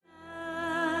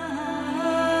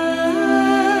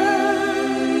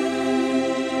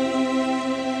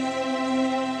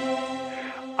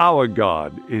Our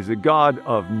God is a God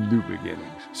of new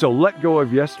beginnings. So let go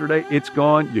of yesterday. It's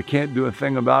gone. You can't do a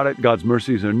thing about it. God's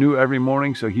mercies are new every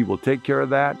morning, so He will take care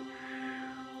of that.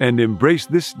 And embrace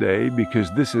this day because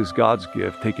this is God's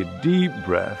gift. Take a deep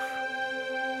breath.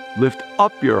 Lift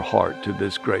up your heart to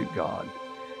this great God.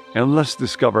 And let's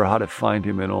discover how to find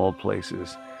Him in all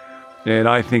places. And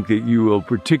I think that you will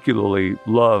particularly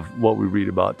love what we read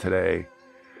about today,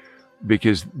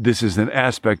 because this is an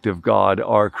aspect of God,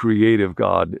 our creative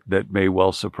God, that may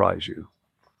well surprise you.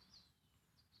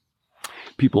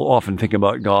 People often think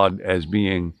about God as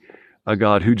being a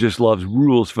God who just loves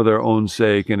rules for their own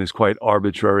sake and is quite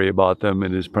arbitrary about them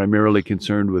and is primarily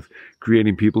concerned with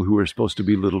creating people who are supposed to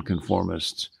be little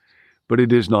conformists. But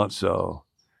it is not so.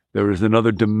 There is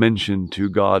another dimension to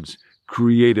God's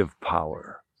creative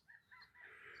power.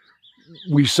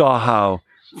 We saw how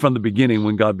from the beginning,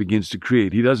 when God begins to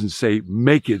create, He doesn't say,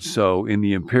 make it so in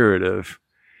the imperative.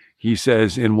 He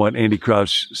says in what Andy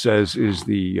Crouch says is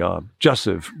the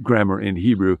Jussive grammar in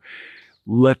Hebrew,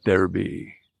 let there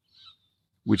be,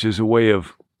 which is a way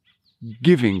of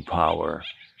giving power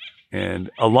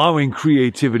and allowing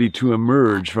creativity to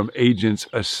emerge from agents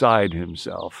aside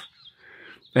Himself.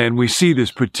 And we see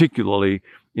this particularly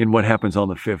in what happens on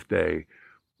the fifth day.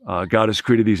 God has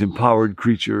created these empowered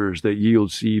creatures that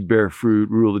yield seed, bear fruit,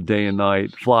 rule the day and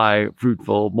night, fly,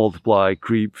 fruitful, multiply,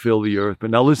 creep, fill the earth. But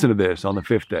now listen to this on the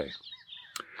fifth day.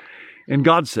 And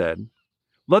God said,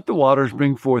 let the waters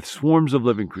bring forth swarms of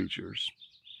living creatures,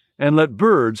 and let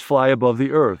birds fly above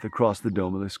the earth across the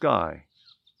dome of the sky.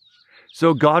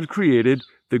 So God created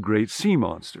the great sea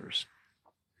monsters.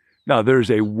 Now there's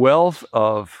a wealth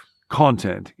of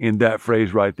content in that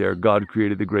phrase right there. God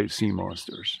created the great sea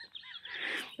monsters.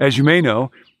 As you may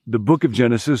know, the book of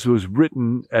Genesis was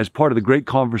written as part of the great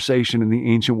conversation in the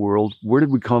ancient world. Where did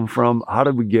we come from? How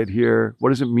did we get here? What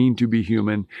does it mean to be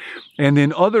human? And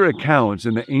in other accounts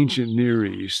in the ancient Near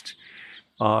East,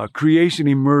 creation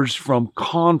emerged from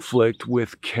conflict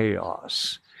with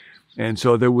chaos. And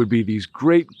so there would be these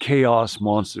great chaos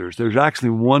monsters. There's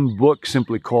actually one book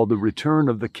simply called The Return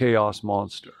of the Chaos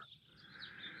Monster.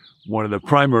 One of the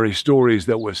primary stories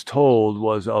that was told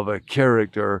was of a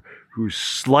character who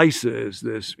slices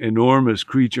this enormous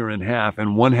creature in half,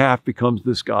 and one half becomes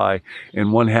the sky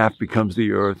and one half becomes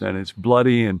the earth, and it's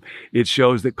bloody, and it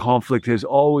shows that conflict has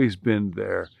always been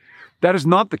there. That is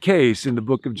not the case in the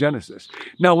book of Genesis.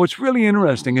 Now, what's really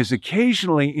interesting is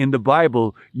occasionally in the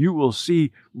Bible, you will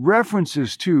see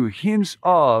references to, hints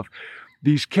of,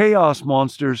 these chaos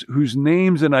monsters whose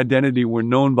names and identity were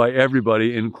known by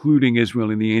everybody, including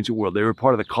Israel in the ancient world. They were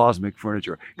part of the cosmic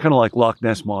furniture, kind of like Loch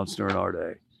Ness Monster in our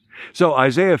day. So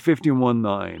Isaiah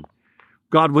 51:9,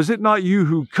 God, was it not you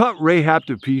who cut Rahab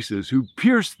to pieces, who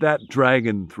pierced that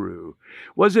dragon through?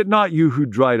 Was it not you who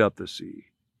dried up the sea?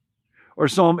 Or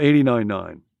Psalm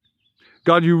 89:9,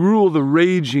 God, you rule the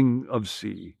raging of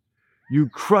sea. You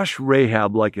crush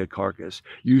Rahab like a carcass.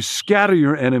 You scatter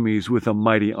your enemies with a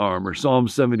mighty arm. Or Psalm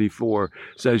 74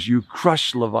 says, you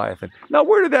crush Leviathan. Now,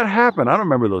 where did that happen? I don't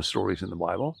remember those stories in the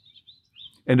Bible.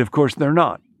 And of course, they're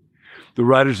not. The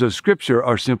writers of Scripture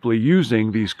are simply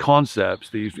using these concepts,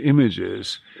 these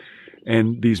images,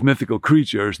 and these mythical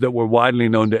creatures that were widely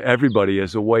known to everybody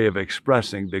as a way of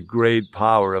expressing the great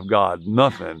power of God.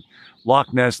 Nothing,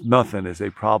 Loch Ness, nothing is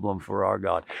a problem for our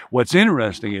God. What's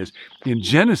interesting is in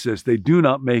Genesis, they do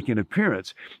not make an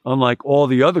appearance, unlike all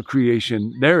the other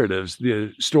creation narratives,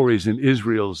 the stories in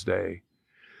Israel's day.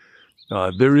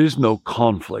 There is no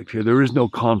conflict here. There is no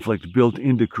conflict built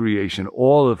into creation.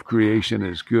 All of creation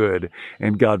is good,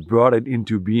 and God brought it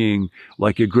into being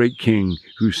like a great king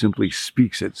who simply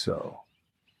speaks it so.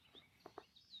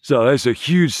 So that's a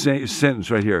huge sentence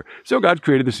right here. So God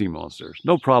created the sea monsters.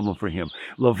 No problem for Him.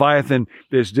 Leviathan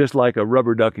is just like a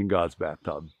rubber duck in God's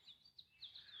bathtub.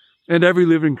 And every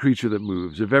living creature that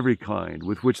moves of every kind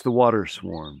with which the waters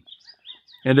swarm,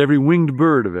 and every winged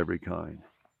bird of every kind.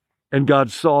 And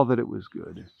God saw that it was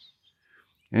good.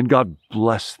 And God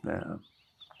blessed them.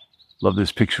 Love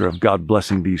this picture of God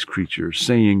blessing these creatures,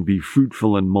 saying, be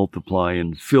fruitful and multiply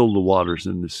and fill the waters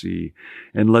in the sea,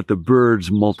 and let the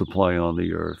birds multiply on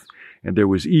the earth. And there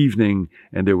was evening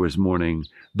and there was morning,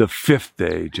 the fifth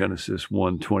day, Genesis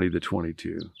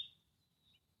 1:20-22.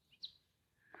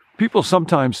 People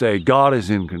sometimes say God is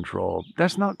in control.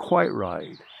 That's not quite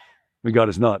right. I mean, God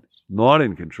is not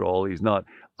in control. He's not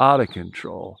out of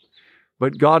control.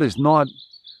 But God is not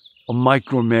a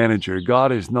micromanager.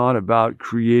 God is not about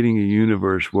creating a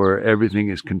universe where everything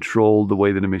is controlled the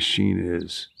way that a machine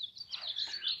is.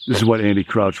 This is what Andy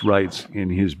Crouch writes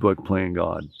in his book, Playing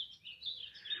God.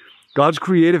 God's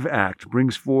creative act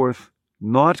brings forth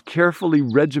not carefully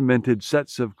regimented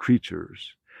sets of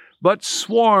creatures, but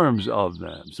swarms of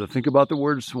them. So think about the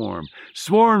word swarm.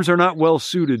 Swarms are not well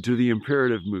suited to the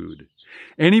imperative mood.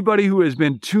 Anybody who has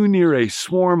been too near a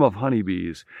swarm of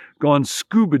honeybees, gone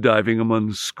scuba diving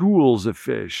among schools of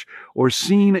fish, or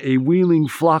seen a wheeling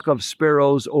flock of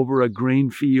sparrows over a grain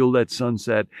field at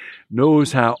sunset,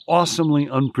 knows how awesomely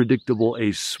unpredictable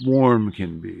a swarm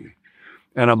can be.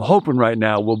 And I'm hoping right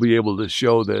now we'll be able to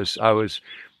show this. I was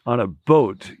on a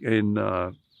boat in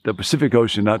the Pacific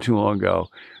Ocean not too long ago,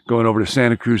 going over to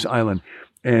Santa Cruz Island.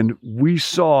 And we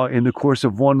saw in the course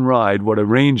of one ride what a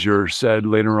ranger said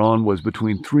later on was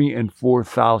between 3,000 and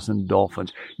 4,000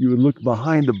 dolphins. You would look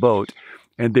behind the boat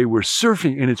and they were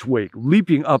surfing in its wake,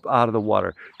 leaping up out of the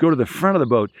water. Go to the front of the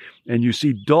boat and you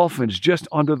see dolphins just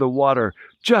under the water,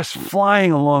 just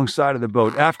flying alongside of the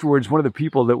boat. Afterwards, one of the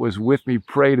people that was with me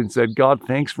prayed and said, God,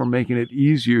 thanks for making it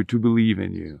easier to believe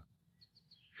in you.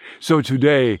 So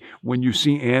today, when you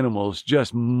see animals,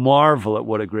 just marvel at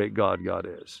what a great God God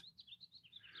is.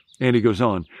 And he goes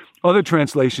on. Other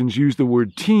translations use the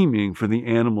word teeming for the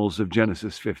animals of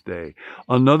Genesis' fifth day,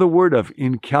 another word of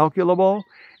incalculable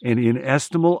and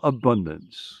inestimable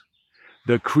abundance.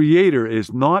 The Creator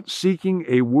is not seeking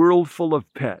a world full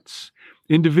of pets,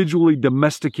 individually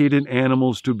domesticated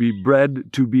animals to be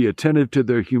bred to be attentive to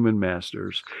their human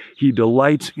masters. He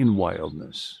delights in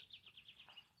wildness.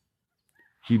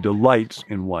 He delights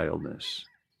in wildness.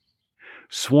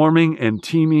 Swarming and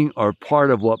teeming are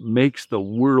part of what makes the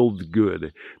world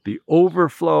good, the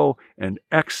overflow and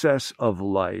excess of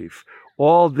life.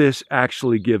 All this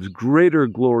actually gives greater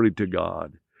glory to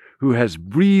God, who has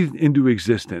breathed into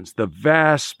existence the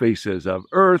vast spaces of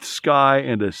earth, sky,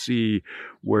 and a sea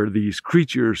where these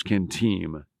creatures can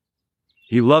teem.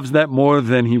 He loves that more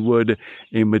than he would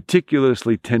a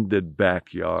meticulously tended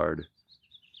backyard.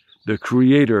 The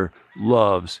Creator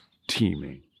loves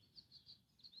teeming.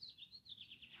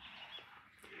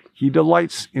 He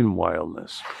delights in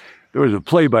wildness. There was a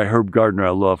play by Herb Gardner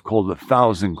I love called The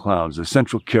Thousand Clowns. The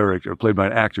central character, played by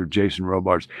an actor, Jason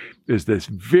Robards, is this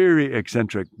very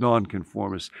eccentric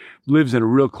nonconformist, lives in a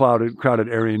real crowded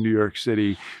area in New York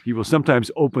City. He will sometimes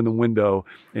open the window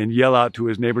and yell out to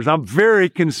his neighbors, I'm very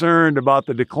concerned about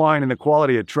the decline in the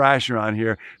quality of trash around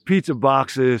here. Pizza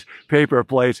boxes, paper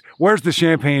plates. Where's the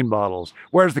champagne bottles?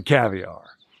 Where's the caviar?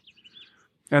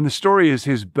 And the story is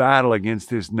his battle against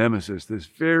his nemesis, this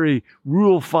very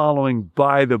rule-following,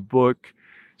 by-the-book,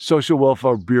 social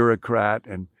welfare bureaucrat.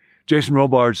 And Jason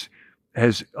Robards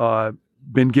has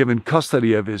been given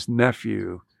custody of his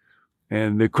nephew.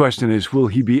 And the question is, will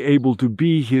he be able to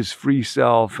be his free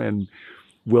self? And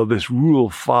will this rule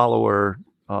follower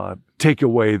take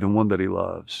away the one that he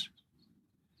loves?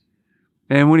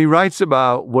 And when he writes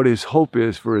about what his hope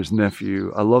is for his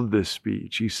nephew, I love this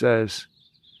speech. He says,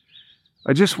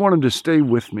 I just want him to stay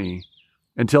with me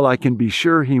until I can be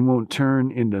sure he won't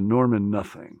turn into Norman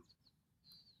Nothing.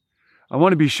 I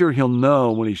want to be sure he'll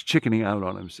know when he's chickening out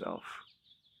on himself.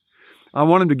 I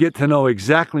want him to get to know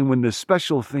exactly when the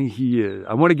special thing he is.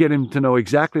 I want to get him to know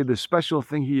exactly the special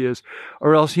thing he is,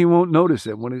 or else he won't notice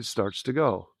it when it starts to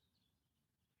go.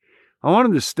 I want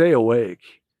him to stay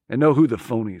awake and know who the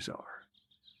phonies are.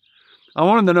 I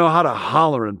want him to know how to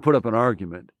holler and put up an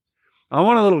argument. I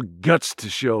want a little guts to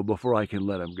show before I can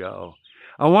let him go.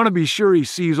 I want to be sure he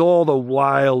sees all the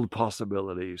wild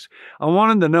possibilities. I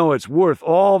want him to know it's worth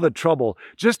all the trouble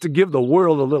just to give the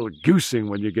world a little goosing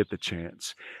when you get the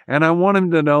chance. And I want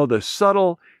him to know the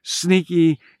subtle,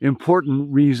 sneaky,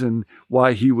 important reason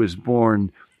why he was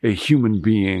born a human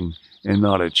being and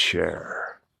not a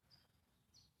chair.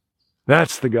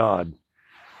 That's the God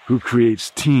who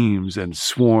creates teams and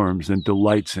swarms and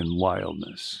delights in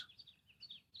wildness.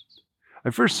 I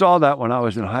first saw that when I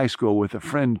was in high school with a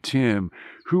friend, Tim,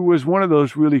 who was one of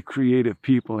those really creative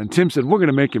people. And Tim said, we're going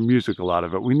to make a musical out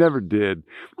of it. We never did.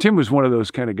 Tim was one of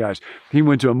those kind of guys. He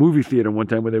went to a movie theater one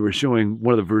time where they were showing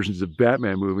one of the versions of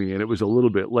Batman movie, and it was a little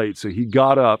bit late. So he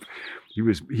got up. He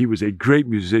was a great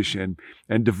musician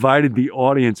and divided the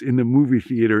audience in the movie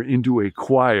theater into a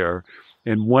choir.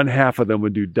 And one half of them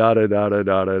would do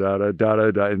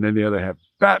da-da-da-da-da-da-da-da-da, and then the other half,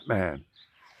 Batman.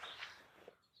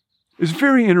 It's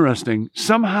very interesting.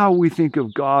 Somehow we think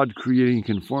of God creating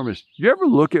conformists. You ever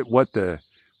look at what the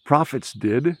prophets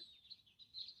did?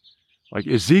 Like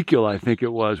Ezekiel, I think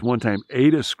it was, one time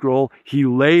ate a scroll. He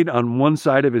laid on one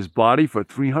side of his body for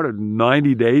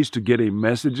 390 days to get a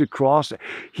message across.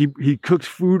 He cooked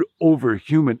food over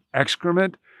human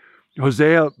excrement.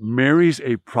 Hosea marries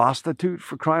a prostitute,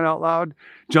 for crying out loud.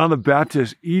 John the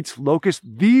Baptist eats locusts.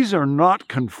 These are not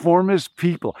conformist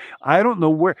people. I don't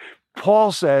know where.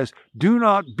 Paul says, do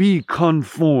not be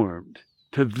conformed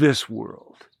to this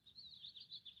world.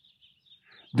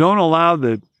 Don't allow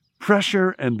the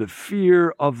pressure and the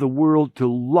fear of the world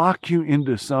to lock you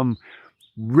into some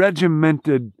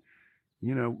regimented,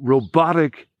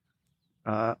 robotic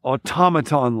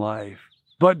automaton life,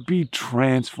 but be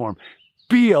transformed.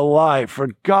 Be alive. For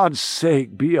God's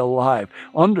sake, be alive.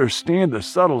 Understand the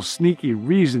subtle, sneaky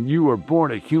reason you were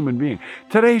born a human being.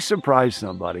 Today, surprise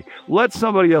somebody. Let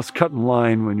somebody else cut in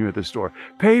line when you're at the store.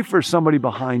 Pay for somebody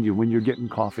behind you when you're getting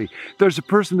coffee. There's a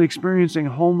person experiencing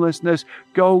homelessness.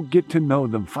 Go get to know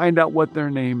them. Find out what their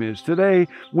name is. Today,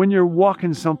 when you're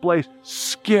walking someplace,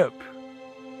 skip.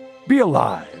 Be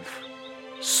alive.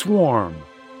 Swarm.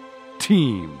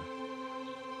 Teem.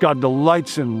 God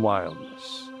delights in wildness.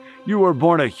 You were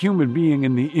born a human being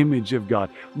in the image of God.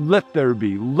 Let there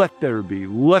be, let there be,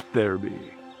 let there be.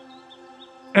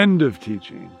 End of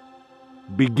teaching.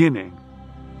 Beginning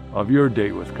of your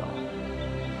day with God.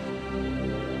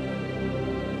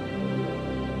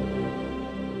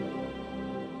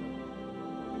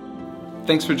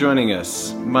 Thanks for joining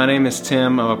us. My name is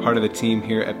Tim. I'm a part of the team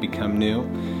here at Become New.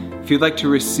 If you'd like to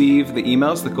receive the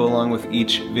emails that go along with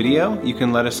each video, you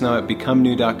can let us know at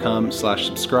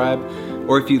becomenew.com/subscribe.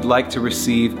 Or if you'd like to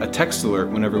receive a text alert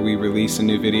whenever we release a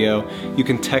new video, you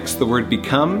can text the word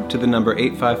BECOME to the number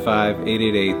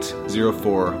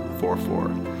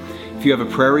 855-888-0444. If you have a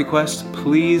prayer request,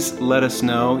 please let us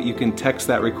know. You can text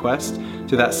that request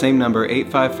to that same number,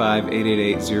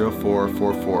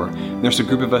 855-888-0444. There's a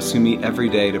group of us who meet every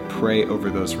day to pray over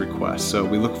those requests. So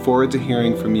we look forward to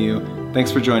hearing from you.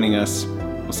 Thanks for joining us.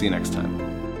 We'll see you next time.